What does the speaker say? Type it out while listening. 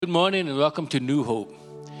Good morning and welcome to New Hope.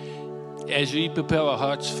 As we prepare our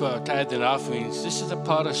hearts for our tithe and offerings, this is a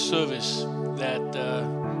part of service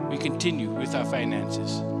that we continue with our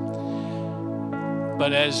finances.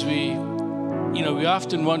 But as we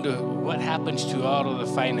often wonder what happens to all of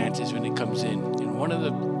the finances when it comes in. And one of the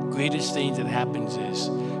greatest things that happens is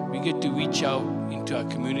we get to reach out into our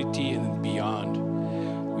community and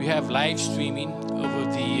beyond. We have live streaming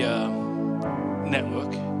over the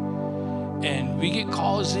network. And we get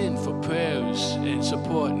calls in for prayers and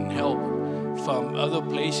support and help from other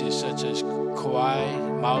places such as Kauai,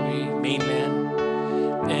 Maui, mainland.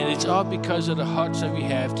 And it's all because of the hearts that we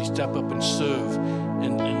have to step up and serve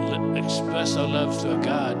and express our love to our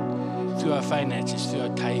God through our finances, through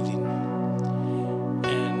our tithing.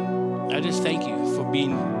 And I just thank you for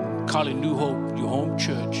calling New Hope your home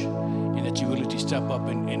church, and that you're willing to step up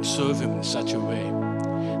and serve Him in such a way.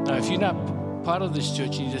 Now, if you're not part of this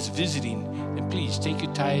church and you're just visiting, then please take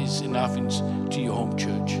your tithes and offerings to your home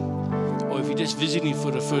church. Or if you're just visiting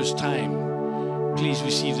for the first time, please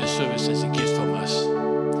receive the service as a gift from us.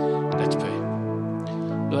 Let's pray.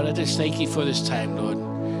 Lord, I just thank you for this time, Lord.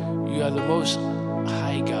 You are the most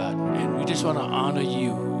high God, and we just want to honor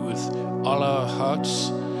you with all our hearts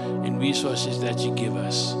and resources that you give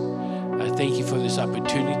us. I thank you for this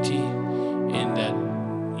opportunity and that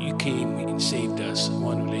you came and saved us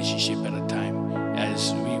one relationship at a time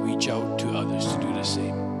as we reach out to others to do the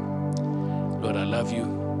same. Lord, I love you.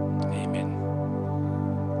 Amen.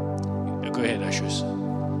 Go ahead, ushers.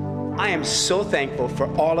 I am so thankful for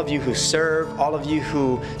all of you who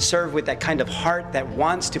serve with that kind of heart that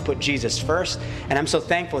wants to put Jesus first. And I'm so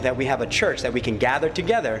thankful that we have a church that we can gather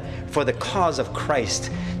together for the cause of Christ.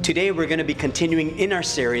 Today we're going to be continuing in our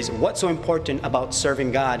series, What's So Important About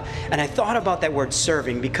Serving God? And I thought about that word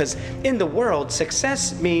serving because in the world,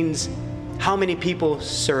 success means how many people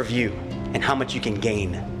serve you and how much you can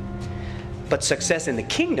gain. But success in the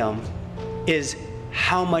kingdom is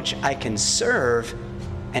how much I can serve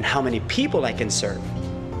and how many people I can serve,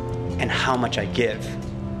 and how much I give.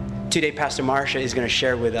 Today, Pastor Marcia is going to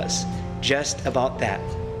share with us just about that,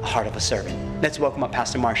 a heart of a servant. Let's welcome up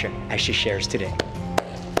Pastor Marcia as she shares today.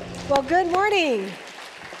 Well, good morning.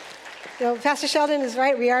 Pastor Sheldon is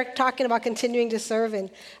right. We are talking about continuing to serve, and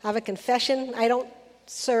I have a confession. I don't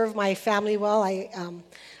serve my family well. I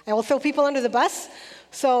will throw people under the bus.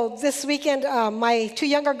 So this weekend, my two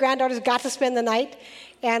younger granddaughters got to spend the night.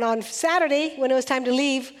 And on Saturday, when it was time to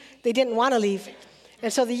leave, they didn't want to leave.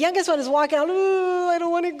 And so the youngest one is walking out, "Oh, I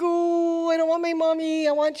don't want to go. I don't want my mommy.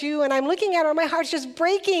 I want you." And I'm looking at her. My heart's just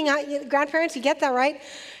breaking. Grandparents, you get that, right?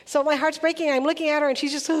 So my heart's breaking. I'm looking at her, and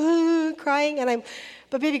she's just crying.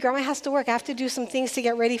 But baby, Grandma has to work. I have to do some things to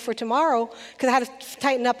get ready for tomorrow because I had to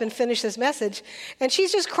tighten up and finish this message. And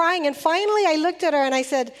she's just crying. And finally, I looked at her, and I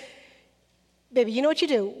said, "Baby, you know what you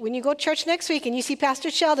do? When you go to church next week and you see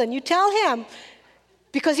Pastor Sheldon, you tell him,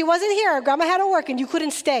 because he wasn't here, Grandma had to work and you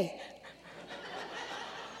couldn't stay."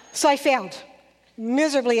 So I failed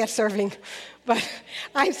miserably at serving. But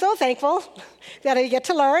I'm so thankful that I get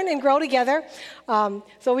to learn and grow together.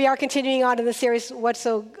 So we are continuing on in the series, What's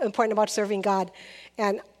So Important About Serving God?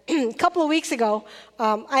 And a couple of weeks ago,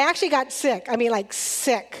 I actually got sick. I mean, like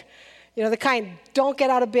sick. You know, the kind, don't get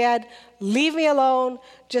out of bed, leave me alone,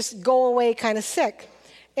 just go away kind of sick.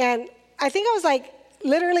 And I think I was like,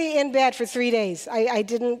 literally in bed for 3 days. I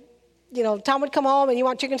didn't, Tom would come home and you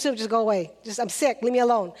want chicken soup, just go away. I'm sick, leave me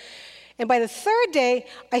alone. And by the third day,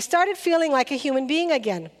 I started feeling like a human being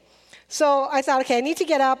again. So I thought, okay, I need to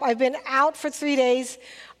get up. I've been out for 3 days.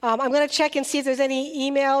 I'm going to check and see if there's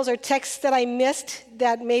any emails or texts that I missed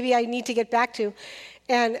that maybe I need to get back to.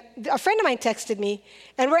 And a friend of mine texted me,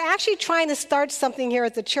 and we're actually trying to start something here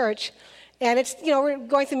at the church. And it's, we're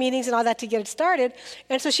going through meetings and all that to get it started.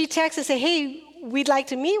 And so she texts and says, "Hey, we'd like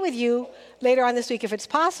to meet with you later on this week if it's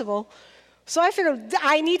possible." So I figured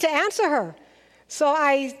I need to answer her. So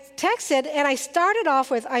I texted, and I started off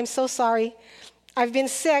with, "I'm so sorry. I've been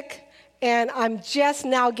sick, and I'm just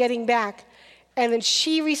now getting back." And then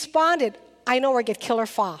she responded, "I know where I get killer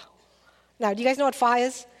pho." Now, do you guys know what pho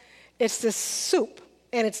is? It's this soup,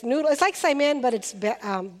 and it's noodle. It's like Saimin, but it's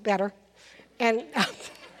better. And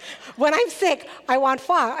when I'm sick, I want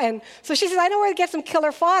pho. And so she says, "I know where to get some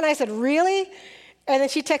killer pho." And I said, "Really?" And then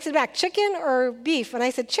she texted back, "Chicken or beef?" And I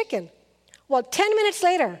said, "Chicken." Well, 10 minutes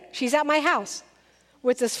later, she's at my house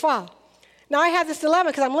with this pho. Now I have this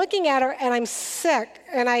dilemma because I'm looking at her and I'm sick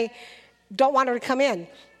and I don't want her to come in.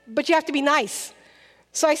 But you have to be nice.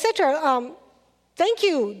 So I said to her, "Thank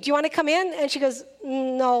you. Do you want to come in?" And she goes,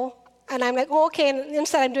 "No." And I'm like, "Oh, okay." And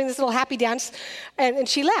instead I'm doing this little happy dance. And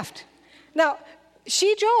she left. Now,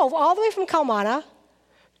 she drove all the way from Kaumana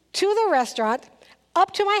to the restaurant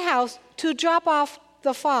up to my house to drop off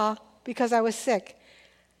the pho because I was sick.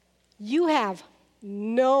 You have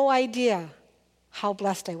no idea how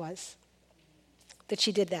blessed I was that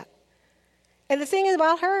she did that. And the thing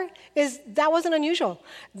about her is that wasn't unusual.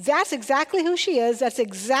 That's exactly who she is. That's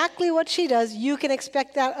exactly what she does. You can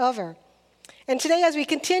expect that of her. And today, as we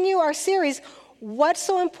continue our series, What's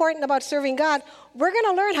So Important About Serving God, we're going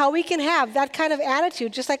to learn how we can have that kind of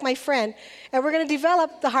attitude, just like my friend, and we're going to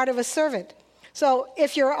develop the heart of a servant. So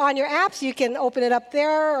if you're on your apps, you can open it up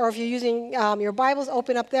there, or if you're using your Bibles,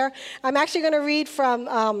 open up there. I'm actually going to read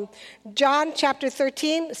from John chapter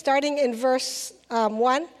 13, starting in verse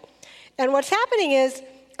 1. And what's happening is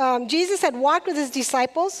Jesus had walked with his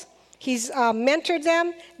disciples. He's mentored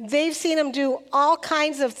them. They've seen him do all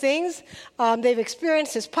kinds of things. They've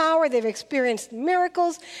experienced his power. They've experienced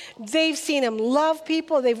miracles. They've seen him love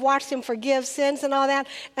people. They've watched him forgive sins and all that.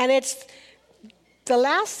 And it's the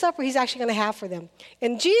Last Supper he's actually going to have for them.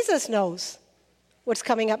 And Jesus knows what's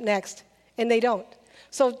coming up next, and they don't.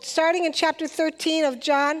 So starting in chapter 13 of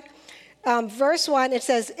John, verse 1, it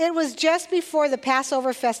says, "It was just before the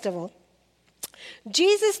Passover festival.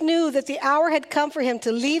 Jesus knew that the hour had come for him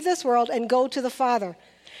to leave this world and go to the Father.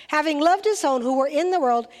 Having loved his own who were in the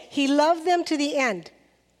world, he loved them to the end.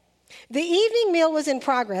 The evening meal was in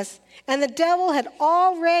progress, and the devil had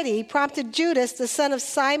already prompted Judas, the son of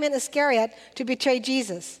Simon Iscariot, to betray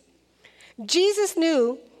Jesus. Jesus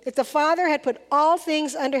knew that the Father had put all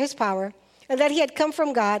things under his power, and that he had come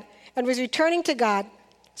from God and was returning to God.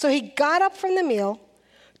 So he got up from the meal,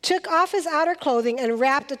 took off his outer clothing, and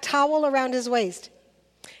wrapped a towel around his waist.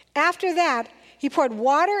 After that, he poured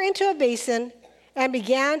water into a basin and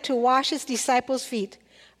began to wash his disciples' feet,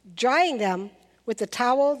 drying them with the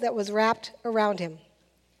towel that was wrapped around him."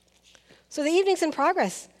 So the evening's in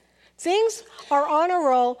progress. Things are on a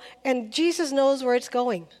roll, and Jesus knows where it's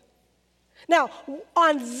going. Now,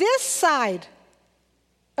 on this side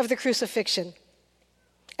of the crucifixion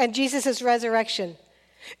and Jesus' resurrection,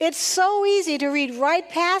 it's so easy to read right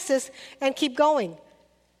past this and keep going.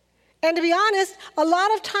 And to be honest, a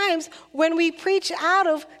lot of times when we preach out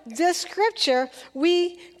of this scripture,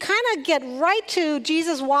 we kind of get right to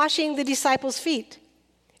Jesus washing the disciples' feet.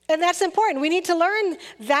 And that's important. We need to learn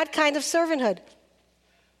that kind of servanthood.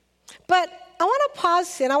 But I want to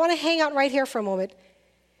pause and I want to hang out right here for a moment.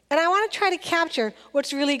 And I want to try to capture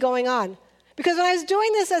what's really going on. Because when I was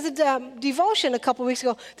doing this as a devotion a couple weeks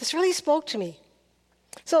ago, this really spoke to me.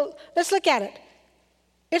 So let's look at it.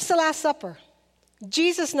 It's the Last Supper.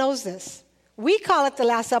 Jesus knows this. We call it the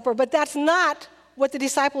Last Supper, but that's not what the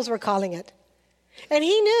disciples were calling it. And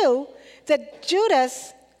he knew that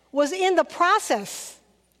Judas was in the process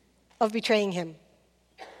of betraying him.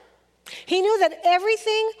 He knew that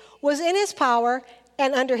everything was in his power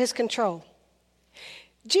and under his control.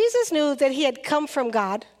 Jesus knew that he had come from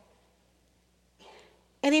God,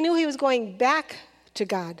 and he knew he was going back to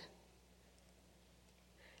God.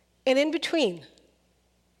 And in between,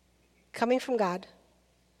 coming from God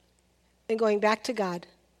and going back to God,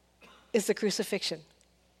 is the crucifixion.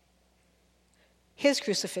 His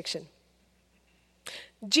crucifixion.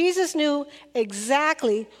 Jesus knew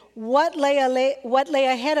exactly what lay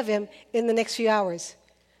ahead of him in the next few hours.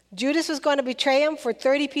 Judas was going to betray him for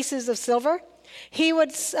 30 pieces of silver. He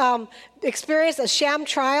would experience a sham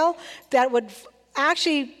trial that would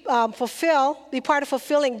actually be part of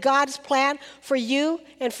fulfilling God's plan for you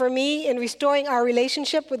and for me in restoring our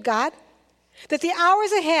relationship with God. That the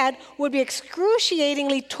hours ahead would be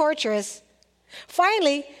excruciatingly torturous.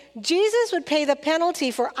 Finally, Jesus would pay the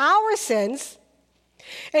penalty for our sins,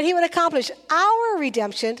 and he would accomplish our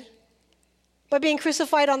redemption by being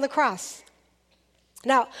crucified on the cross.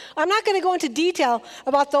 Now, I'm not going to go into detail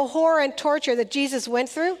about the horror and torture that Jesus went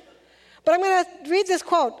through, but I'm going to read this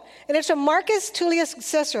quote, and it's from Marcus Tullius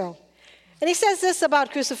Cicero. And he says this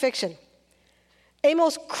about crucifixion: "A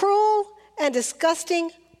most cruel and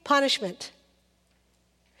disgusting punishment."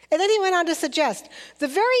 And then he went on to suggest, the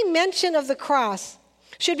very mention of the cross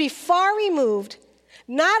should be far removed,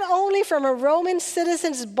 not only from a Roman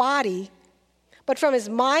citizen's body, but from his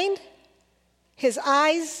mind, his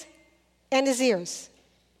eyes, and his ears.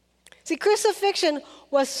 See, crucifixion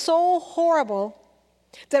was so horrible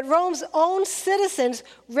that Rome's own citizens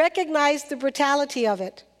recognized the brutality of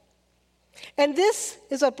it. And this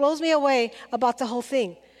is what blows me away about the whole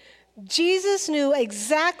thing. Jesus knew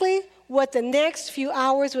exactly what the next few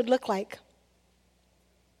hours would look like.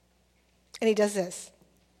 And he does this.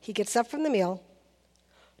 He gets up from the meal,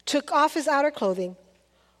 took off his outer clothing,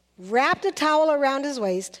 wrapped a towel around his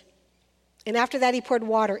waist, and after that he poured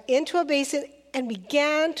water into a basin and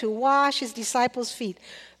began to wash his disciples' feet,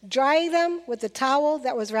 drying them with the towel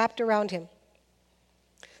that was wrapped around him.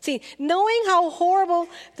 See, knowing how horrible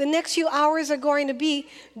the next few hours are going to be,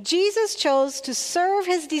 Jesus chose to serve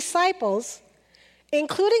his disciples,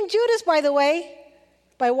 including Judas, by the way,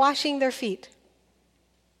 by washing their feet.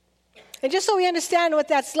 And just so we understand what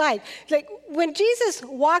that's like when Jesus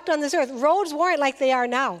walked on this earth, roads weren't like they are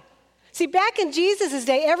now. See, back in Jesus'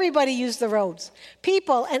 day, everybody used the roads,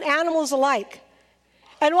 people and animals alike.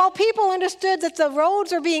 And while people understood that the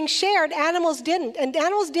roads are being shared, animals didn't. And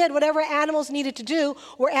animals did whatever animals needed to do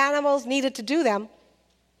where animals needed to do them.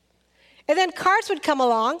 And then carts would come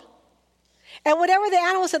along, and whatever the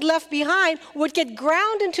animals had left behind would get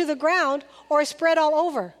ground into the ground or spread all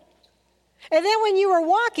over. And then when you were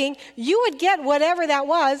walking, you would get whatever that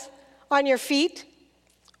was on your feet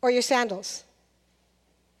or your sandals.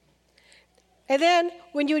 And then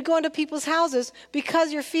when you would go into people's houses,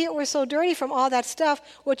 because your feet were so dirty from all that stuff,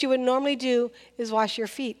 what you would normally do is wash your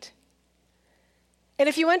feet. And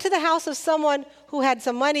if you went to the house of someone who had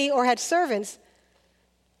some money or had servants,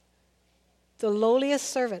 the lowliest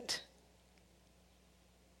servant,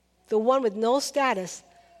 the one with no status,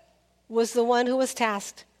 was the one who was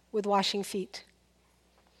tasked with washing feet.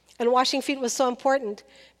 And washing feet was so important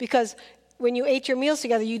because when you ate your meals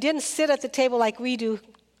together, you didn't sit at the table like we do.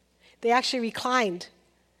 They actually reclined.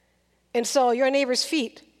 And so your neighbor's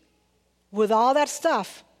feet, with all that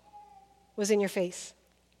stuff, was in your face.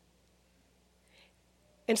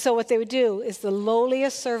 And so what they would do is the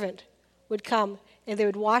lowliest servant would come and they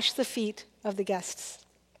would wash the feet of the guests.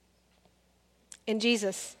 And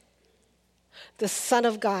Jesus, the Son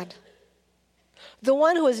of God, the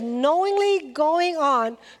one who is knowingly going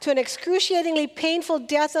on to an excruciatingly painful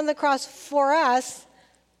death on the cross for us,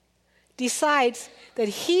 decides that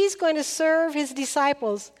he's going to serve his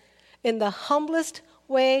disciples in the humblest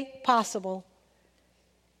way possible.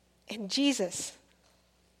 And Jesus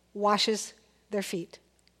washes their feet.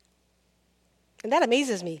 And that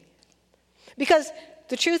amazes me. Because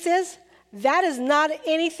the truth is, that is not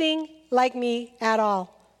anything like me at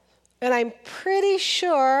all. And I'm pretty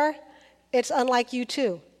sure it's unlike you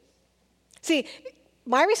too. See,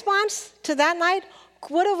 my response to that night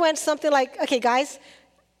would have went something like, okay, guys,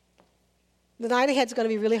 the night ahead is going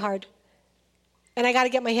to be really hard. And I got to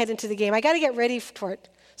get my head into the game. I got to get ready for it.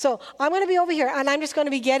 So I'm going to be over here, and I'm just going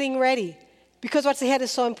to be getting ready because what's ahead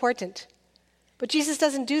is so important. But Jesus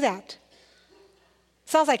doesn't do that.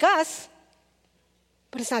 Sounds like us,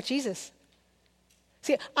 but it's not Jesus.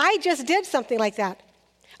 See, I just did something like that.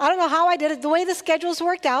 I don't know how I did it. The way the schedules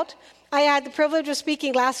worked out, I had the privilege of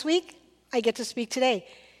speaking last week. I get to speak today.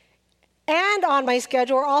 And on my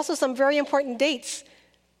schedule are also some very important dates,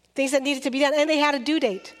 things that needed to be done, and they had a due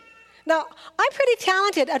date. Now, I'm pretty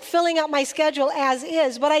talented at filling up my schedule as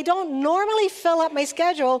is, but I don't normally fill up my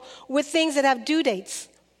schedule with things that have due dates.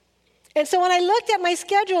 And so when I looked at my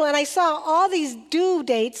schedule and I saw all these due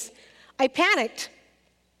dates, I panicked.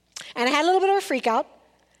 And I had a little bit of a freak out.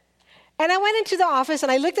 And I went into the office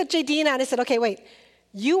and I looked at Jadina and I said, okay, wait,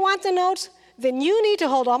 you want the notes? Then you need to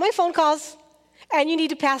hold all my phone calls and you need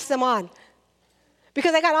to pass them on.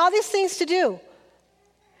 Because I got all these things to do.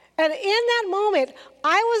 And in that moment,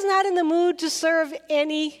 I was not in the mood to serve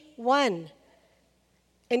anyone.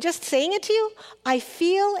 And just saying it to you, I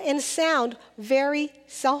feel and sound very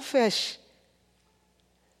selfish.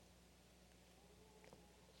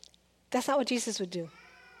 That's not what Jesus would do.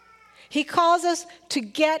 He calls us to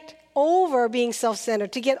get over being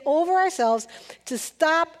self-centered, to get over ourselves, to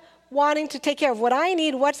stop wanting to take care of what I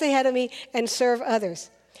need, what's ahead of me, and serve others.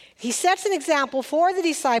 He sets an example for the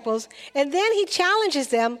disciples, and then he challenges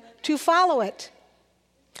them to follow it.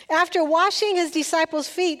 After washing his disciples'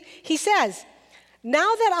 feet, he says,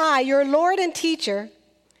 now that I, your Lord and teacher,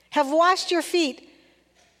 have washed your feet,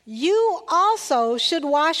 you also should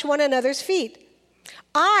wash one another's feet.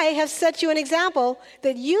 I have set you an example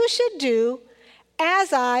that you should do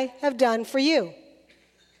as I have done for you.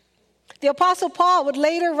 The Apostle Paul would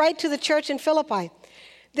later write to the church in Philippi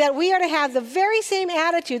that we are to have the very same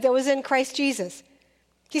attitude that was in Christ Jesus.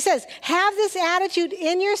 He says, have this attitude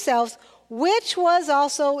in yourselves, which was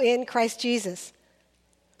also in Christ Jesus.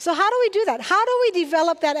 So how do we do that? How do we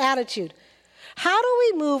develop that attitude? How do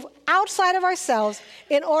we move outside of ourselves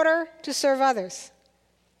in order to serve others?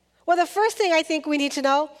 Well, the first thing I think we need to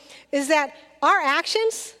know is that our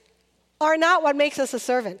actions are not what makes us a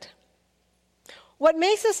servant. What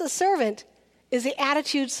makes us a servant is the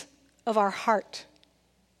attitudes of our heart.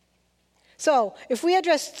 So if we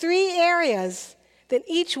address 3 areas, then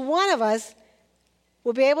each one of us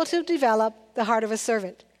will be able to develop the heart of a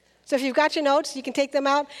servant. So if you've got your notes, you can take them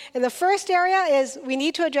out. And the first area is we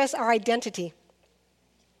need to address our identity.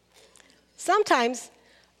 Sometimes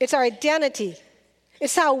it's our identity.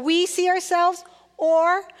 It's how we see ourselves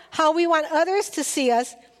or how we want others to see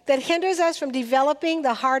us that hinders us from developing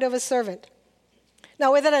the heart of a servant.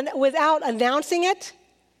 Now, without announcing it,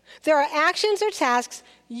 there are actions or tasks,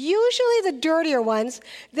 usually the dirtier ones,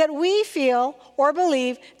 that we feel or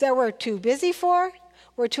believe that we're too busy for,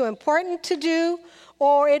 we're too important to do,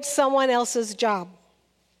 or it's someone else's job.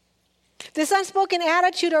 This unspoken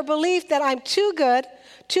attitude or belief that I'm too good,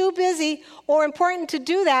 too busy, or important to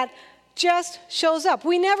do that just shows up.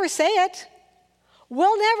 We never say it.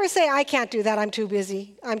 We'll never say, I can't do that, I'm too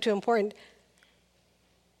busy, I'm too important.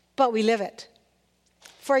 But we live it.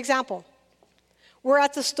 For example, we're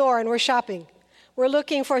at the store and we're shopping. We're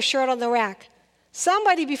looking for a shirt on the rack.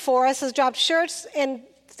 Somebody before us has dropped shirts and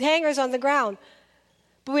hangers on the ground,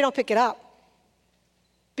 but we don't pick it up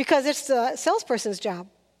because it's the salesperson's job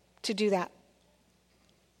to do that.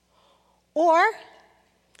 Or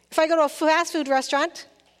if I go to a fast food restaurant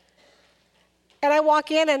and I walk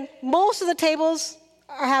in and most of the tables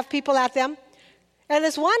have people at them, and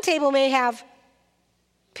this one table may have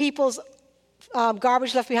people's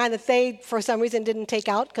garbage left behind that they, for some reason, didn't take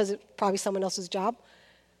out because it's probably someone else's job.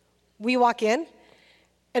 We walk in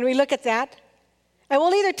and we look at that, and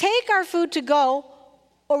we'll either take our food to go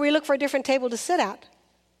or we look for a different table to sit at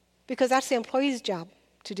because that's the employee's job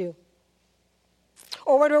to do.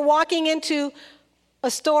 Or when we're walking into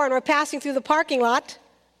a store and we're passing through the parking lot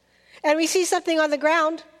and we see something on the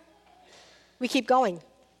ground, we keep going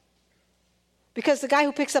because the guy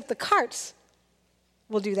who picks up the carts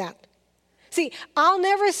will do that. See, I'll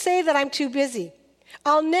never say that I'm too busy.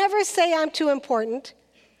 I'll never say I'm too important.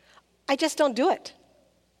 I just don't do it.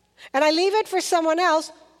 And I leave it for someone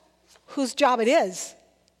else whose job it is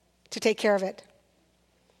to take care of it.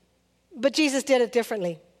 But Jesus did it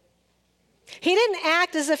differently. He didn't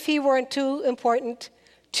act as if he weren't too important,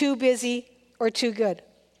 too busy, or too good.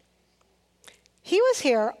 He was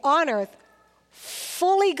here on earth,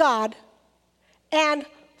 fully God and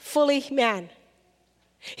fully man.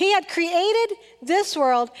 He had created this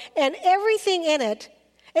world and everything in it,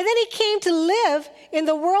 and then he came to live in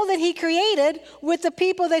the world that he created with the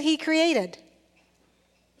people that he created.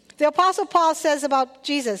 The Apostle Paul says about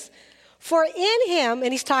Jesus, for in him,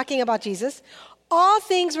 and he's talking about Jesus, all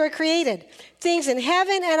things were created, things in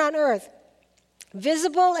heaven and on earth,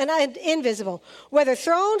 visible and invisible, whether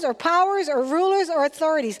thrones or powers or rulers or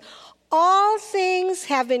authorities. All things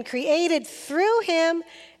have been created through him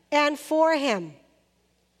and for him.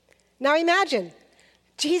 Now imagine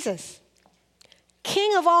Jesus,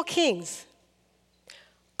 King of all kings,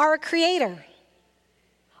 our Creator,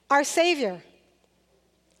 our Savior,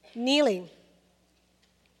 kneeling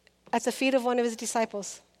at the feet of one of his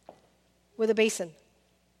disciples with a basin.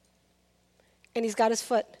 And he's got his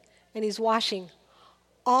foot, and he's washing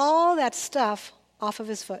all that stuff off of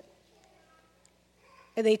his foot.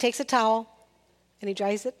 And then he takes a towel, and he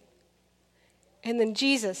dries it. And then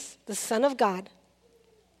Jesus, the Son of God,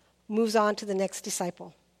 moves on to the next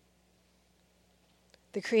disciple.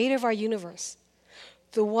 The creator of our universe,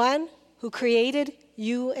 the one who created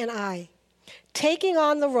you and I, taking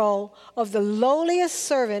on the role of the lowliest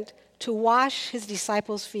servant to wash his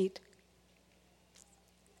disciples' feet.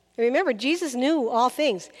 And remember, Jesus knew all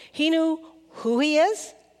things. He knew who he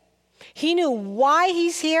is. He knew why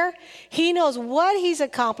he's here. He knows what he's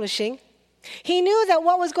accomplishing. He knew that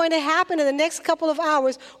what was going to happen in the next couple of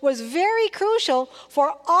hours was very crucial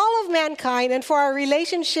for all of mankind and for our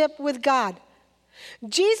relationship with God.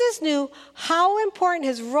 Jesus knew how important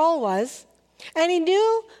his role was, and he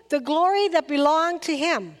knew the glory that belonged to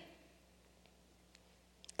him.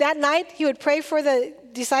 That night, he would pray for the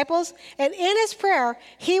disciples, and in his prayer,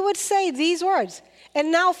 he would say these words,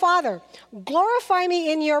 "And now, Father, glorify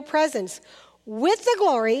me in your presence with the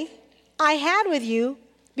glory I had with you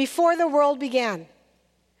before the world began."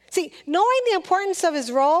 See, knowing the importance of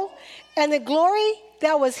his role and the glory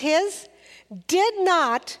that was his did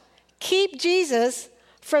not keep Jesus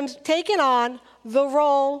from taking on the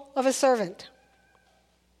role of a servant.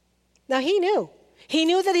 Now he knew. He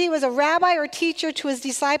knew that he was a rabbi or teacher to his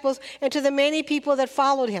disciples and to the many people that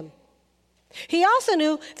followed him. He also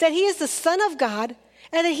knew that he is the Son of God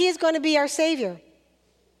and that he is going to be our Savior.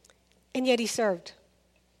 And yet he served.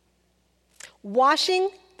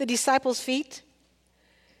 Washing the disciples' feet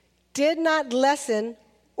did not lessen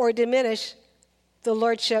or diminish the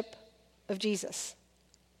lordship of Jesus.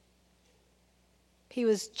 He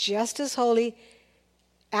was just as holy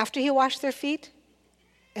after he washed their feet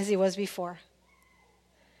as he was before.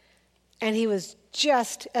 And he was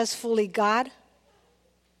just as fully God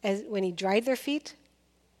as when he dried their feet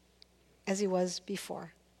as he was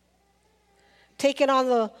before. taking on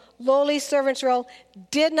the lowly servant's role,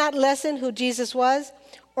 did not lessen who Jesus was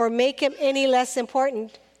or make him any less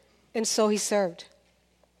important, and so he served.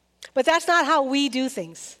 But that's not how we do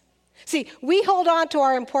things. See, we hold on to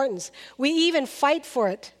our importance. We even fight for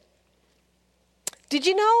it. Did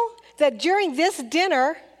you know that during this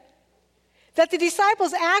dinner, that the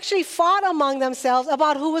disciples actually fought among themselves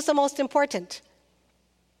about who was the most important?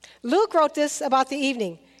 Luke wrote this about the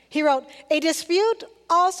evening. He wrote, "A dispute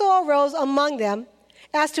also arose among them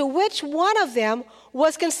as to which one of them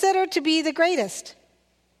was considered to be the greatest."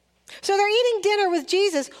 So they're eating dinner with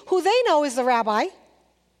Jesus, who they know is the rabbi.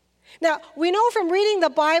 Now, we know from reading the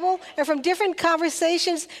Bible and from different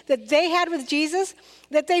conversations that they had with Jesus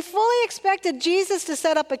that they fully expected Jesus to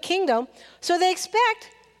set up a kingdom, so they expect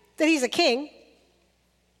that he's a king.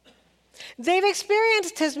 They've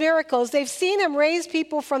experienced his miracles. They've seen him raise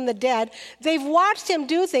people from the dead. They've watched him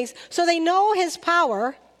do things, so they know his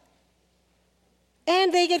power.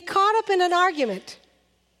 And they get caught up in an argument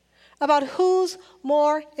about who's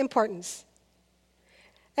more important.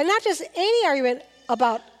 And not just any argument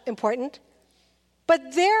about important,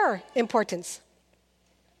 but their importance.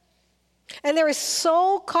 And they were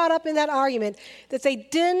so caught up in that argument that they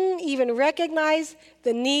didn't even recognize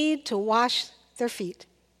the need to wash their feet.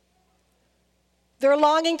 Their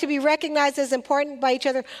longing to be recognized as important by each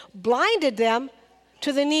other blinded them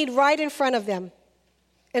to the need right in front of them.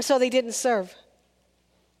 And so they didn't serve.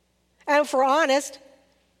 And if we're honest,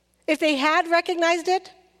 if they had recognized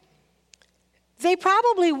it, they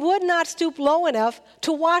probably would not stoop low enough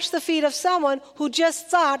to wash the feet of someone who just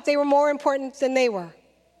thought they were more important than they were.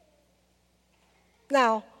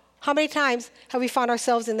 Now, how many times have we found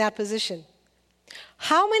ourselves in that position?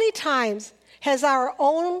 How many times has our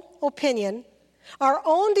own opinion, our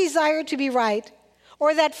own desire to be right,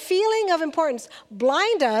 or that feeling of importance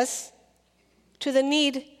blind us to the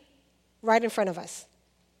need right in front of us?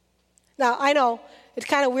 Now, I know it's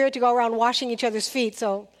kind of weird to go around washing each other's feet,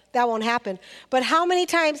 so that won't happen. But how many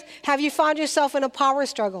times have you found yourself in a power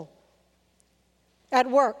struggle at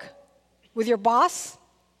work with your boss,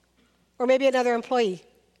 or maybe another employee,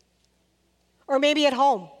 or maybe at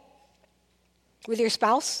home with your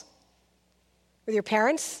spouse, with your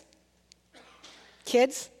parents,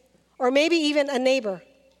 kids, or maybe even a neighbor,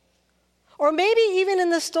 or maybe even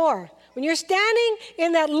in the store? When you're standing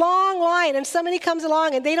in that long line and somebody comes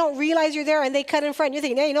along and they don't realize you're there and they cut in front, you're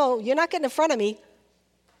thinking, hey, no, you're not getting in front of me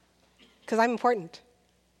because I'm important.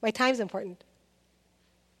 My time's important.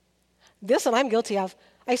 This one I'm guilty of.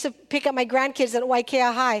 I used to pick up my grandkids at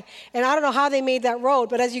Waikea High, and I don't know how they made that road,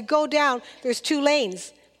 but as you go down, there's two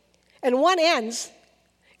lanes. And one ends,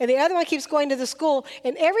 and the other one keeps going to the school,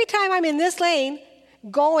 and every time I'm in this lane,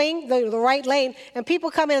 going the right lane, and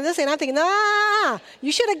people come in this lane, I'm thinking, nah,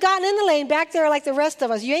 you should have gotten in the lane back there like the rest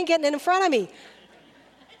of us. You ain't getting in front of me.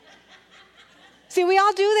 See, we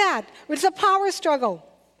all do that. It's a power struggle.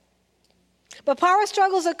 But power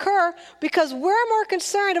struggles occur because we're more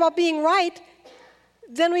concerned about being right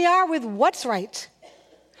than we are with what's right.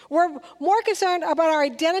 We're more concerned about our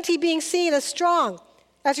identity being seen as strong,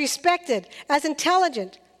 as respected, as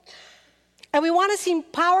intelligent. And we want to seem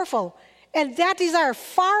powerful. And that desire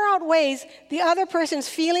far outweighs the other person's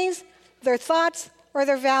feelings, their thoughts, or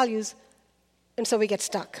their values. And so we get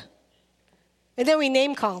stuck. And then we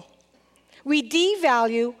name call. We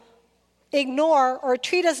devalue, ignore, or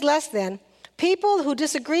treat us less than people who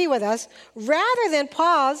disagree with us rather than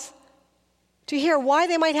pause to hear why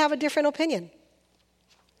they might have a different opinion.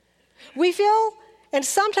 We feel and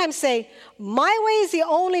sometimes say, my way is the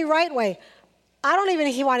only right way. I don't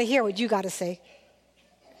even want to hear what you got to say.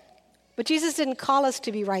 But Jesus didn't call us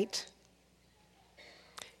to be right.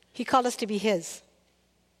 He called us to be his.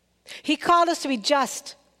 He called us to be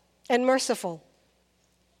just and merciful.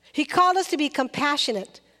 He called us to be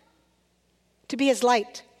compassionate, to be his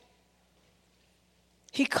light.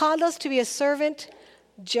 He called us to be a servant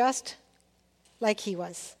just like he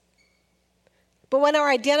was. But when our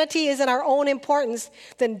identity is in our own importance,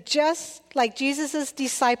 then just like Jesus'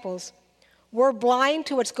 disciples, we're blind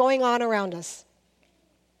to what's going on around us.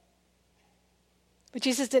 But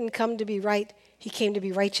Jesus didn't come to be right. He came to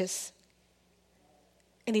be righteous.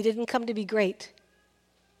 And he didn't come to be great.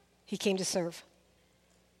 He came to serve.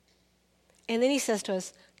 And then he says to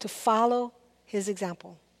us to follow his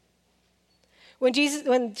example. When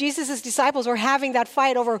Jesus' disciples were having that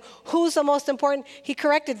fight over who's the most important, he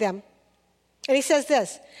corrected them. And he says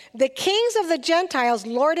this, the kings of the Gentiles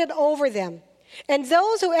lord it over them, and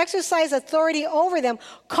those who exercise authority over them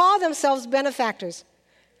call themselves benefactors.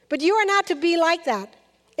 But you are not to be like that.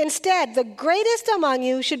 Instead, the greatest among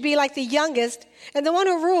you should be like the youngest, and the one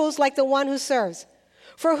who rules like the one who serves.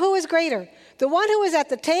 For who is greater, the one who is at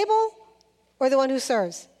the table or the one who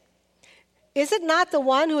serves? Is it not the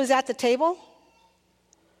one who is at the table?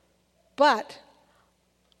 But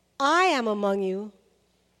I am among you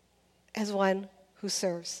as one who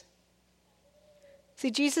serves.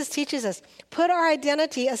 See, Jesus teaches us, put our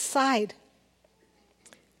identity aside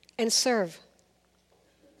and serve.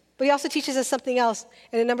 But he also teaches us something else.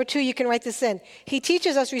 And in number 2, you can write this in. He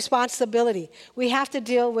teaches us responsibility. We have to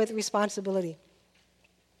deal with responsibility.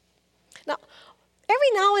 Now,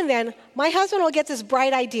 every now and then, my husband will get this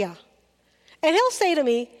bright idea. And he'll say to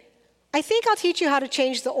me, I think I'll teach you how to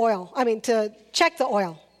to check the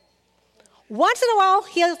oil. Once in a while,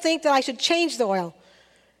 he'll think that I should change the oil.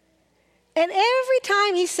 And every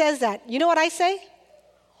time he says that, you know what I say?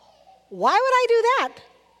 Why would I do that?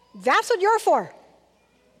 That's what you're for.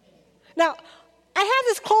 Now, I have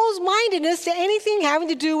this closed-mindedness to anything having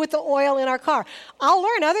to do with the oil in our car. I'll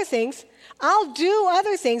learn other things. I'll do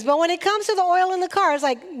other things. But when it comes to the oil in the car, it's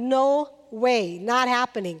like, no way, not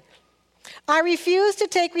happening. I refuse to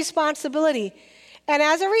take responsibility. And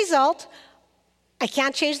as a result, I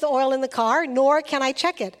can't change the oil in the car, nor can I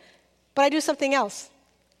check it. But I do something else.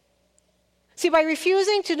 See, by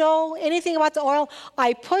refusing to know anything about the oil,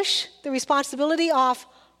 I push the responsibility off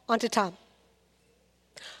onto Tom.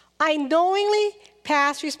 I knowingly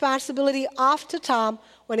pass responsibility off to Tom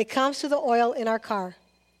when it comes to the oil in our car.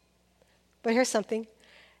 But here's something.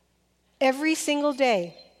 Every single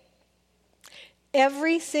day,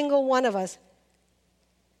 every single one of us,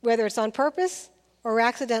 whether it's on purpose or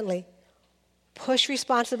accidentally, push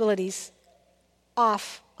responsibilities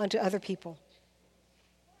off onto other people.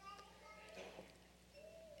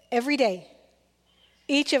 Every day,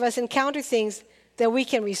 each of us encounter things that we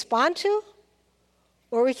can respond to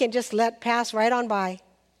or we can just let pass right on by.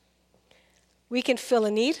 We can fill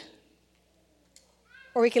a need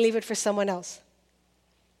or we can leave it for someone else.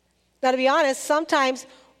 Now, to be honest, sometimes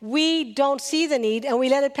we don't see the need and we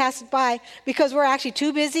let it pass by because we're actually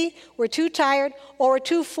too busy, we're too tired, or we're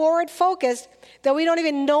too forward-focused that we don't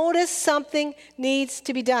even notice something needs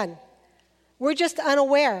to be done. We're just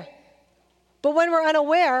unaware. But when we're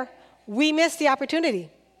unaware, we miss the opportunity.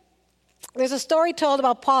 There's a story told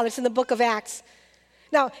about Paul. It's in the book of Acts.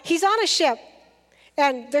 Now, he's on a ship,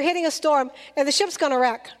 and they're hitting a storm, and the ship's going to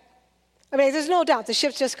wreck. I mean, there's no doubt the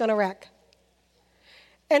ship's just going to wreck.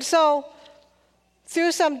 And so,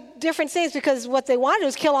 through some different things, because what they wanted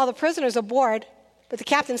was kill all the prisoners aboard, but the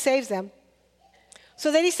captain saves them.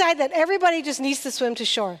 So they decide that everybody just needs to swim to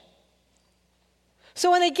shore.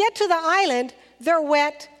 So when they get to the island, they're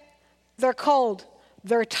wet, they're cold,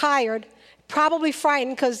 they're tired, probably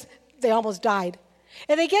frightened because they almost died.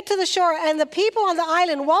 And they get to the shore, and the people on the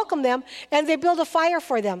island welcome them, and they build a fire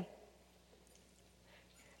for them.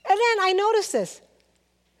 And then I noticed this.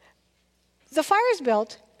 The fire's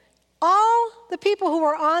built. All the people who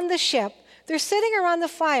were on the ship, they're sitting around the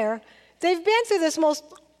fire. They've been through this most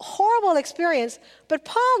horrible experience, but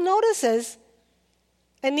Paul notices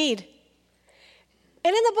a need.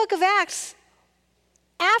 And in the book of Acts,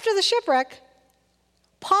 after the shipwreck,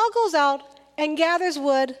 Paul goes out and gathers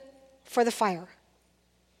wood for the fire.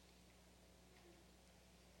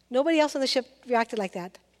 Nobody else on the ship reacted like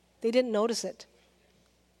that. They didn't notice it.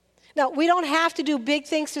 Now, we don't have to do big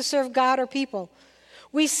things to serve God or people.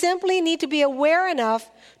 We simply need to be aware enough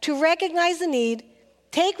to recognize the need,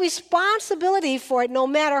 take responsibility for it, no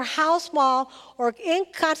matter how small or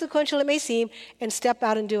inconsequential it may seem, and step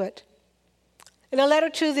out and do it. In a letter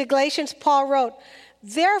to the Galatians, Paul wrote,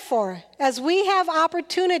 "Therefore, as we have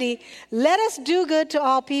opportunity, let us do good to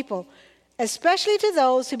all people, especially to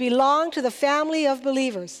those who belong to the family of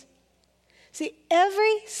believers." See,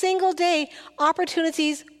 every single day,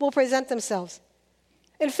 opportunities will present themselves.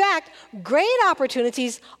 In fact, great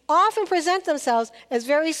opportunities often present themselves as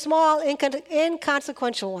very small,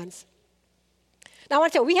 inconsequential ones. Now, I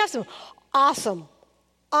want to tell you, we have some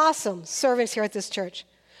awesome servants here at this church.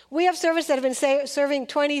 We have servants that have been serving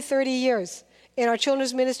 20, 30 years in our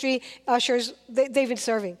children's ministry, ushers, they've been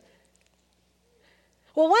serving.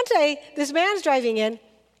 Well, one day, this man's driving in,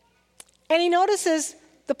 and he notices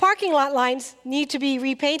the parking lot lines need to be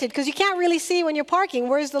repainted because you can't really see when you're parking,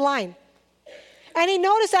 where's the line? And he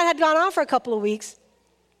noticed that had gone on for a couple of weeks.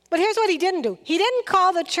 But here's what he didn't do. He didn't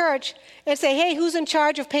call the church and say, hey, who's in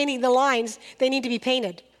charge of painting the lines? They need to be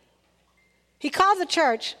painted. He called the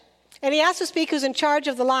church, and he asked to speak who's in charge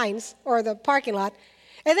of the lines or the parking lot.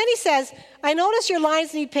 And then he says, I notice your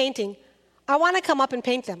lines need painting. I want to come up and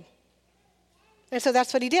paint them. And so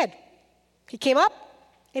that's what he did. He came up,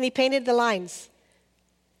 and he painted the lines.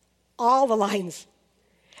 All the lines.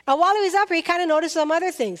 And while he was up here, he kind of noticed some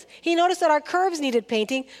other things. He noticed that our curbs needed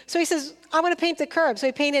painting, so he says, I'm going to paint the curbs. So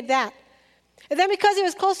he painted that. And then because he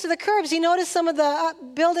was close to the curbs, he noticed some of the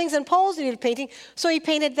buildings and poles needed painting, so he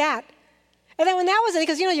painted that. And then when that was in,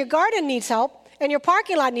 because, your garden needs help, and your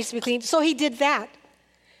parking lot needs to be cleaned, so he did that.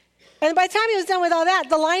 And by the time he was done with all that,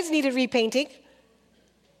 the lines needed repainting,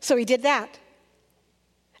 so he did that.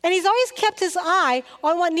 And he's always kept his eye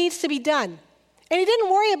on what needs to be done. And he didn't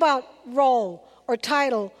worry about role or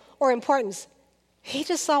title or importance. He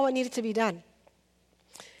just saw what needed to be done.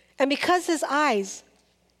 And because his eyes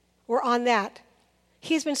were on that,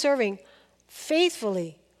 he's been serving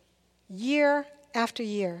faithfully year after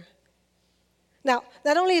year. Now,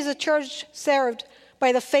 not only is the church served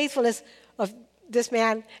by the faithfulness of this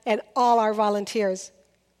man and all our volunteers,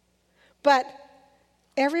 but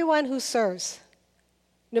everyone who serves,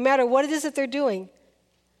 no matter what it is that they're doing,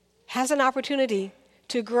 has an opportunity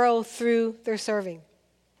to grow through their serving.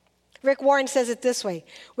 Rick Warren says it this way: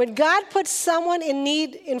 when God puts someone in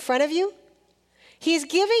need in front of you, he's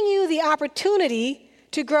giving you the opportunity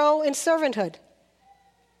to grow in servanthood.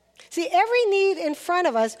 See, every need in front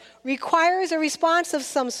of us requires a response of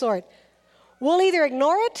some sort. We'll either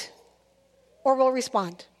ignore it or we'll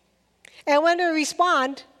respond. And when we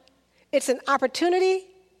respond, it's an opportunity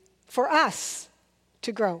for us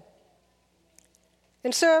to grow.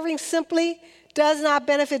 And serving simply does not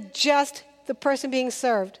benefit just the person being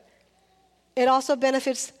served. It also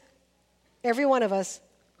benefits every one of us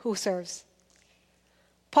who serves.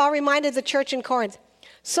 Paul reminded the church in Corinth,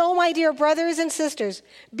 so my dear brothers and sisters,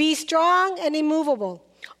 be strong and immovable.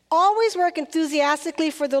 Always work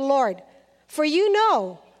enthusiastically for the Lord, for you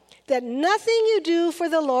know that nothing you do for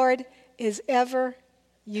the Lord is ever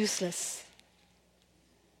useless.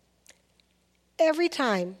 Every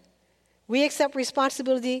time we accept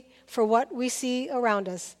responsibility for what we see around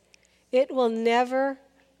us, it will never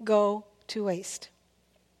go to waste.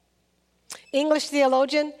 English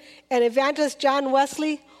theologian and evangelist John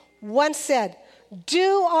Wesley once said,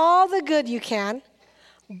 do all the good you can,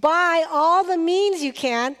 by all the means you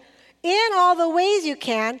can, in all the ways you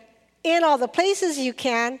can, in all the places you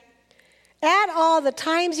can, at all the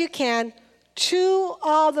times you can, to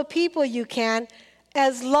all the people you can,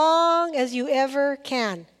 as long as you ever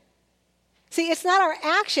can. See, it's not our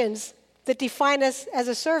actions that define us as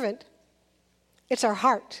a servant. It's our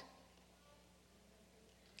heart.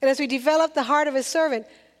 And as we develop the heart of a servant,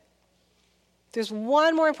 there's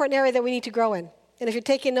one more important area that we need to grow in. And if you're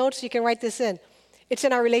taking notes, you can write this in. It's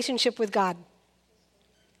in our relationship with God.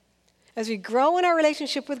 As we grow in our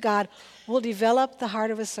relationship with God, we'll develop the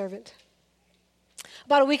heart of a servant.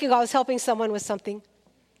 About a week ago, I was helping someone with something.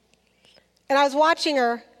 And I was watching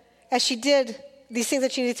her as she did these things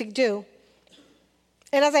that she needed to do.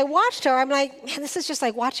 And as I watched her, I'm like, man, this is just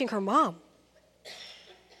like watching her mom.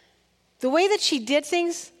 The way that she did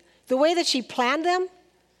things, the way that she planned them,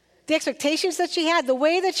 the expectations that she had, the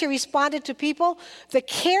way that she responded to people, the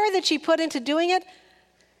care that she put into doing it,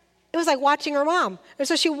 it was like watching her mom. And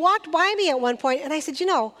so she walked by me at one point, and I said,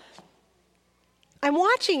 I'm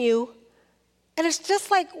watching you, and it's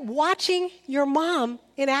just like watching your mom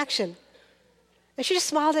in action. And she just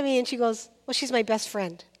smiled at me, and she goes, well, she's my best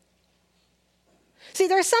friend. See,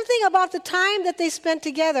 there's something about the time that they spent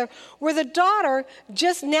together where the daughter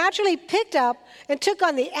just naturally picked up and took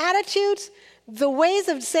on the attitudes, the ways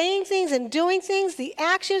of saying things and doing things, the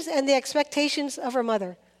actions and the expectations of her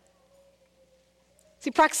mother.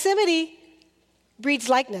 See, proximity breeds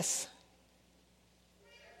likeness.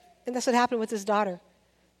 And that's what happened with this daughter.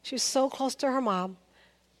 She was so close to her mom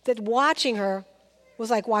that watching her was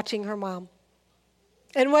like watching her mom.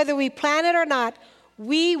 And whether we plan it or not,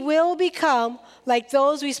 we will become like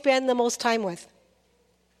those we spend the most time with.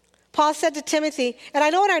 Paul said to Timothy, and I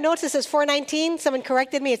know in our notes it says 4:19, someone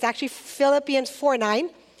corrected me, it's actually Philippians 4:9.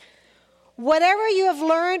 Whatever you have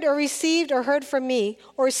learned or received or heard from me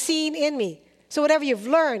or seen in me. So whatever you've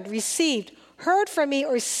learned, received, heard from me,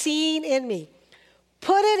 or seen in me,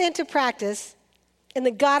 put it into practice, and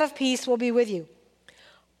the God of peace will be with you.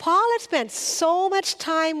 Paul had spent so much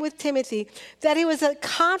time with Timothy that he was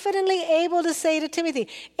confidently able to say to Timothy,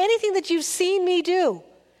 anything that you've seen me do,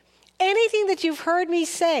 anything that you've heard me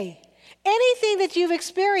say, anything that you've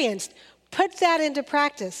experienced, put that into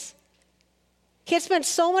practice. He had spent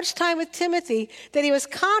so much time with Timothy that he was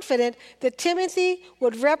confident that Timothy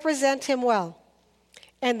would represent him well.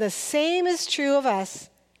 And the same is true of us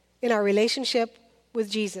in our relationship with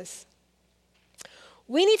Jesus.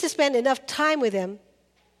 We need to spend enough time with him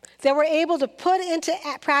that we're able to put into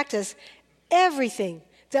practice everything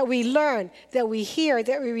that we learn, that we hear,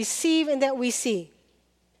 that we receive, and that we see.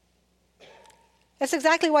 That's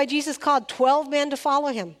exactly why Jesus called 12 men to follow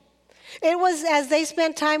him. It was as they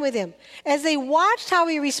spent time with him, as they watched how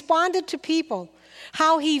he responded to people,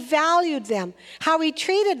 how he valued them, how he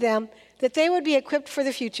treated them, that they would be equipped for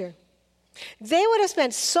the future. They would have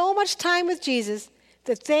spent so much time with Jesus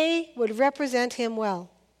that they would represent him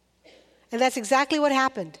well. And that's exactly what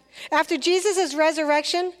happened. After Jesus'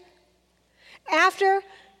 resurrection, after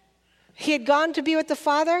he had gone to be with the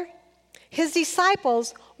Father, his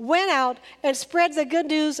disciples went out and spread the good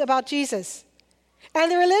news about Jesus. And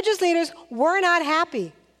the religious leaders were not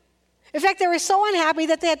happy. In fact, they were so unhappy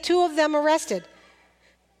that they had 2 of them arrested.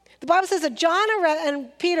 The Bible says that John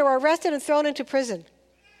and Peter were arrested and thrown into prison.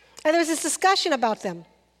 And there was this discussion about them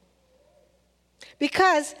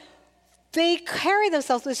because they carried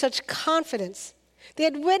themselves with such confidence. They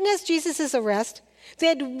had witnessed Jesus' arrest. They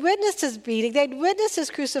had witnessed his beating. They had witnessed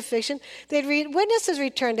his crucifixion. They had witnessed his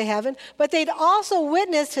return to heaven. But they'd also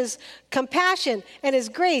witnessed his compassion and his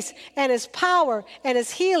grace and his power and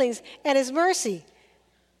his healings and his mercy.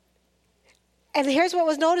 And here's what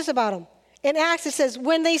was noticed about them. In Acts it says,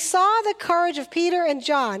 when they saw the courage of Peter and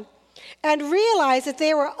John and realized that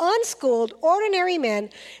they were unschooled, ordinary men,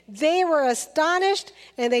 they were astonished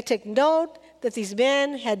and they took note that these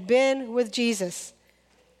men had been with Jesus.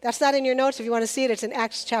 That's not in your notes if you want to see it. It's in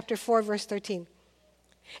Acts chapter 4, verse 13.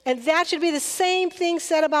 And that should be the same thing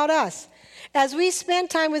said about us. As we spend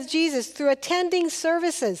time with Jesus through attending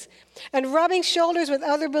services and rubbing shoulders with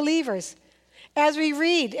other believers, as we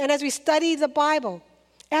read and as we study the Bible,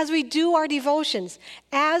 as we do our devotions,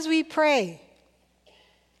 as we pray,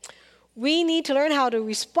 we need to learn how to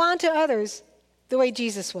respond to others the way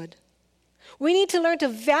Jesus would. We need to learn to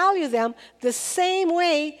value them the same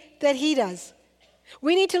way that he does.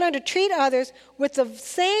 We need to learn to treat others with the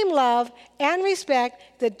same love and respect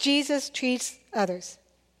that Jesus treats others.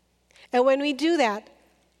 And when we do that,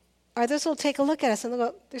 others will take a look at us and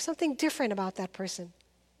they'll go, there's something different about that person.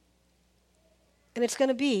 And it's going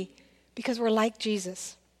to be because we're like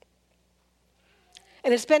Jesus.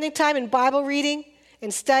 And in spending time in Bible reading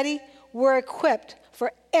and study, we're equipped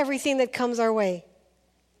for everything that comes our way.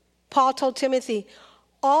 Paul told Timothy,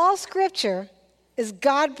 all Scripture is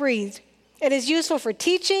God-breathed and is useful for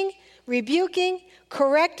teaching, rebuking,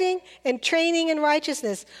 correcting, and training in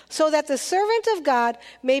righteousness, so that the servant of God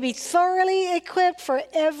may be thoroughly equipped for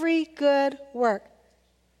every good work.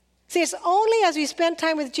 See, it's only as we spend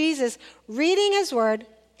time with Jesus, reading his word,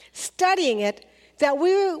 studying it, that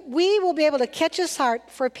we will be able to catch his heart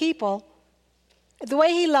for people, the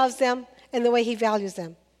way he loves them and the way he values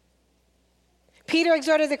them. Peter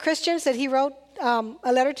exhorted the Christians that he wrote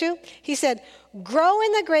a letter to. He said, grow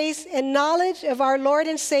in the grace and knowledge of our Lord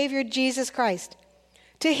and Savior Jesus Christ.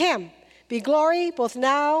 To him be glory both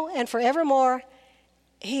now and forevermore.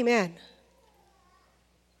 Amen.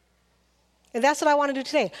 And that's what I want to do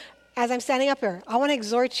today. As I'm standing up here, I want to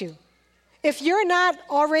exhort you. If you're not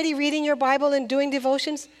already reading your Bible and doing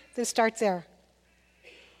devotions, then start there.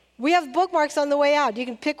 We have bookmarks on the way out. You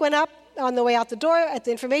can pick one up on the way out the door, at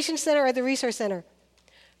the information center, or at the resource center.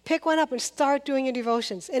 Pick one up and start doing your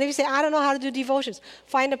devotions. And if you say, I don't know how to do devotions,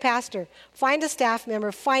 find a pastor, find a staff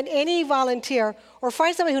member, find any volunteer, or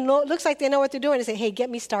find somebody who looks like they know what they're doing and say, hey, get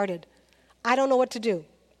me started. I don't know what to do.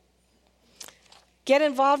 Get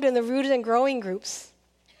involved in the rooted and growing groups.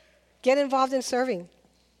 Get involved in serving.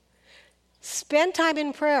 Spend time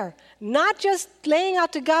in prayer, not just laying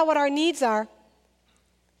out to God what our needs are,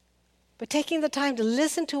 but taking the time to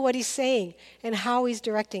listen to what he's saying and how he's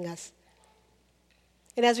directing us.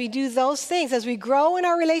 And as we do those things, as we grow in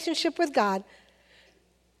our relationship with God,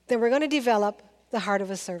 then we're going to develop the heart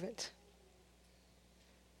of a servant.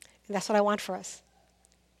 And that's what I want for us,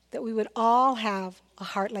 that we would all have a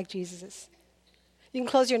heart like Jesus's. You can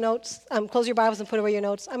close your notes, close your Bibles and put away your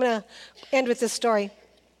notes. I'm going to end with this story.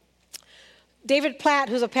 David Platt,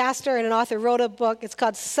 who's a pastor and an author, wrote a book. It's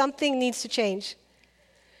called Something Needs to Change.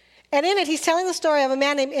 And in it, he's telling the story of a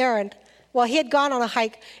man named Aaron. Well, he had gone on a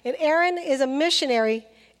hike, and Aaron is a missionary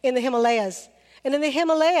in the Himalayas. And in the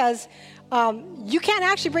Himalayas, you can't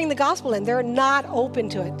actually bring the gospel in. They're not open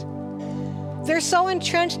to it. They're so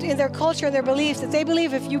entrenched in their culture and their beliefs that they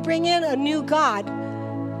believe if you bring in a new god,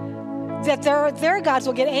 that their gods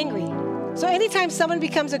will get angry. So anytime someone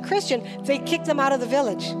becomes a Christian, they kick them out of the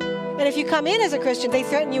village. And if you come in as a Christian, they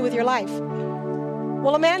threaten you with your life.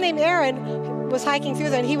 Well, a man named Aaron was hiking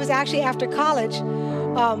through there, and he was actually after college.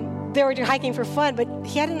 They were hiking for fun, but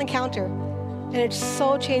he had an encounter, and it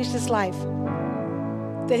so changed his life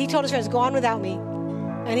that he told his friends, go on without me.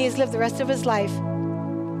 And he has lived the rest of his life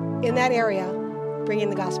in that area, bringing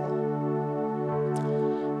the gospel.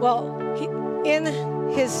 Well, in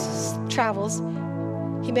his travels,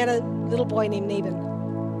 he met a little boy named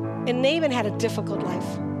Nabin. And Nabin had a difficult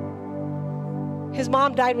life. His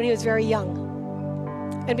mom died when he was very young.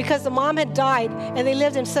 And because the mom had died and they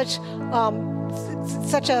lived in such a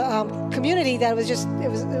community that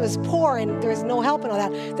it was poor and there was no help and all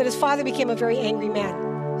that his father became a very angry man.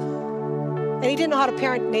 And he didn't know how to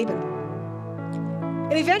parent Nabin.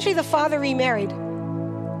 And eventually the father remarried.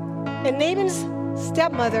 And Nabin's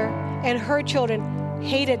stepmother and her children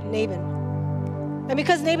hated Nabin. And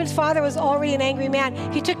because Nabin's father was already an angry man,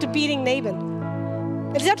 he took to beating Nabin.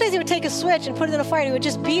 And sometimes he would take a switch and put it in a fire and he would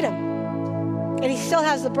just beat him. And he still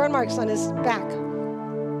has the burn marks on his back.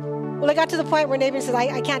 Well, it got to the point where Nabin says,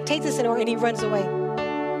 I can't take this anymore, and he runs away.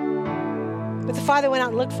 But the father went out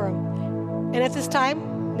and looked for him. And at this time,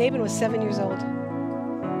 Nabin was 7 years old.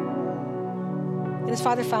 And his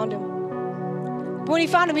father found him. But when he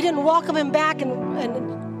found him, he didn't welcome him back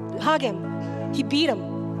and hug him. He beat him.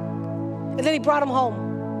 And then he brought him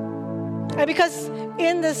home. And because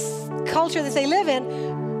in this culture that they live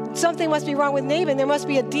in, something must be wrong with Nabin. There must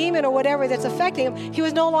be a demon or whatever that's affecting him. He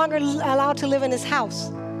was no longer allowed to live in his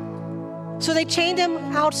house. So they chained him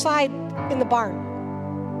outside in the barn.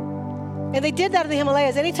 And they did that in the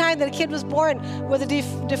Himalayas. Anytime that a kid was born with a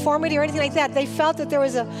deformity or anything like that, they felt that there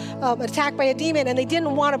was an attack by a demon, and they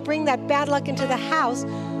didn't want to bring that bad luck into the house.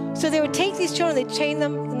 So they would take these children, they'd chain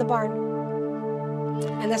them in the barn.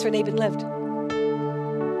 And that's where Nabin lived.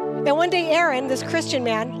 And one day Aaron, this Christian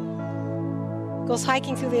man, goes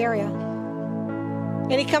hiking through the area.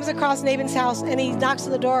 And he comes across Nabin's house, and he knocks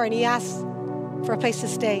on the door, and he asks for a place to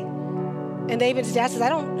stay. And Nabin's dad says, I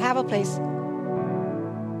don't have a place,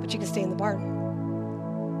 but you can stay in the barn.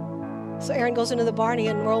 So Aaron goes into the barn, he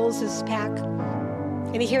unrolls his pack,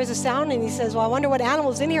 and he hears a sound, and he says, well, I wonder what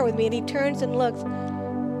animal's in here with me. And he turns and looks,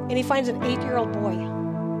 and he finds an 8-year-old boy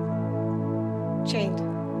chained.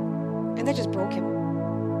 And that just broke him.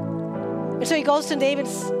 And so he goes to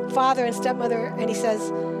Nabin's father and stepmother, and he says,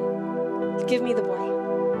 give me the boy.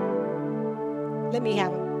 Let me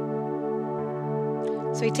have him.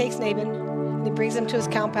 So he takes Nabin, and he brings him to his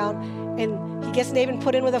compound, and he gets Nabin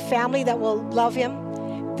put in with a family that will love him,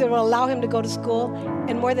 that will allow him to go to school.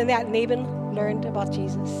 And more than that, Nabin learned about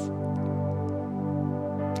Jesus.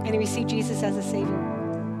 And he received Jesus as a Savior.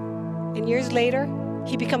 And years later,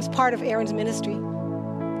 he becomes part of Aaron's ministry.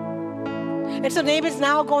 And so Nabin's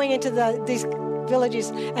now going into these villages,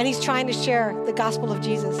 and he's trying to share the gospel of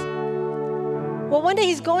Jesus. Well, one day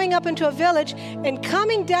he's going up into a village, and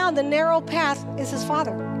coming down the narrow path is his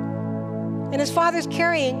father. And his father's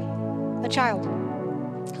carrying a child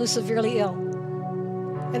who's severely ill.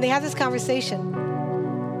 And they have this conversation.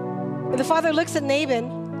 And the father looks at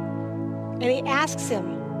Nabin, and he asks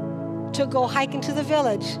him to go hike into the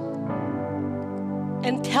village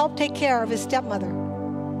and help take care of his stepmother.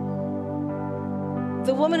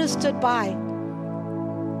 The woman who stood by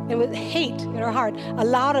and with hate in her heart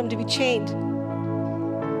allowed him to be chained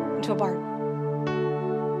into a barn.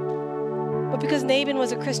 But because Nabin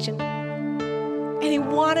was a Christian, and he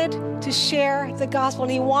wanted to share the gospel,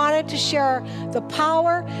 and he wanted to share the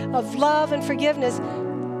power of love and forgiveness,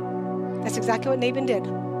 that's exactly what Nabin did.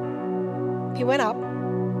 He went up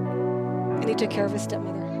and he took care of his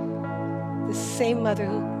stepmother, the same mother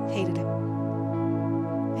who hated him.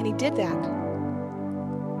 And he did that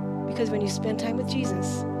because when you spend time with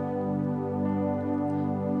Jesus,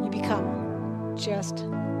 you become just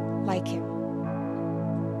like him.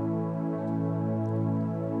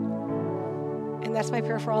 And that's my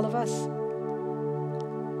prayer for all of us,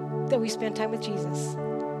 that we spend time with Jesus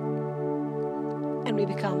and we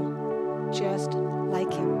become just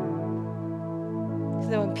like him. So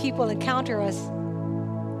that when people encounter us,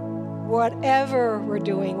 whatever we're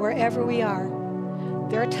doing, wherever we are,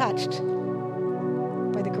 they're touched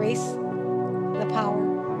by the grace, the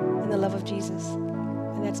power, and the love of Jesus.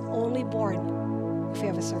 And that's only born if we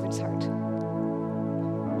have a servant's heart.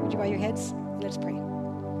 Would you bow your heads? Let's pray.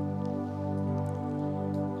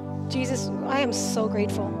 Jesus, I am so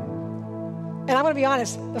grateful. And I'm going to be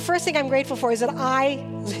honest, the first thing I'm grateful for is that I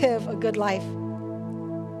live a good life.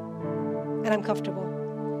 And I'm comfortable.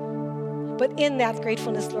 But in that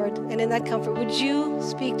gratefulness, Lord, and in that comfort, would you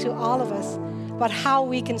speak to all of us about how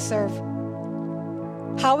we can serve,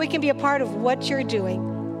 how we can be a part of what you're doing,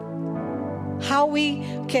 how we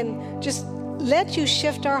can just let you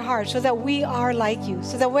shift our hearts so that we are like you,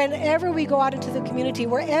 so that whenever we go out into the community,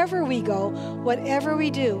 wherever we go, whatever we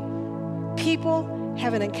do, people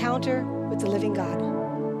have an encounter with the living God.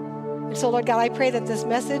 And so, Lord God, I pray that this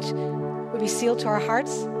message would be sealed to our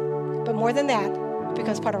hearts, but more than that, it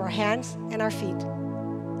becomes part of our hands and our feet,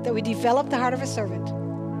 that we develop the heart of a servant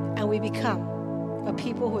and we become a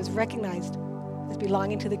people who is recognized as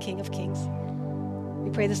belonging to the King of Kings. We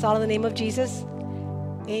pray this all in the name of Jesus.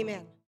 Amen.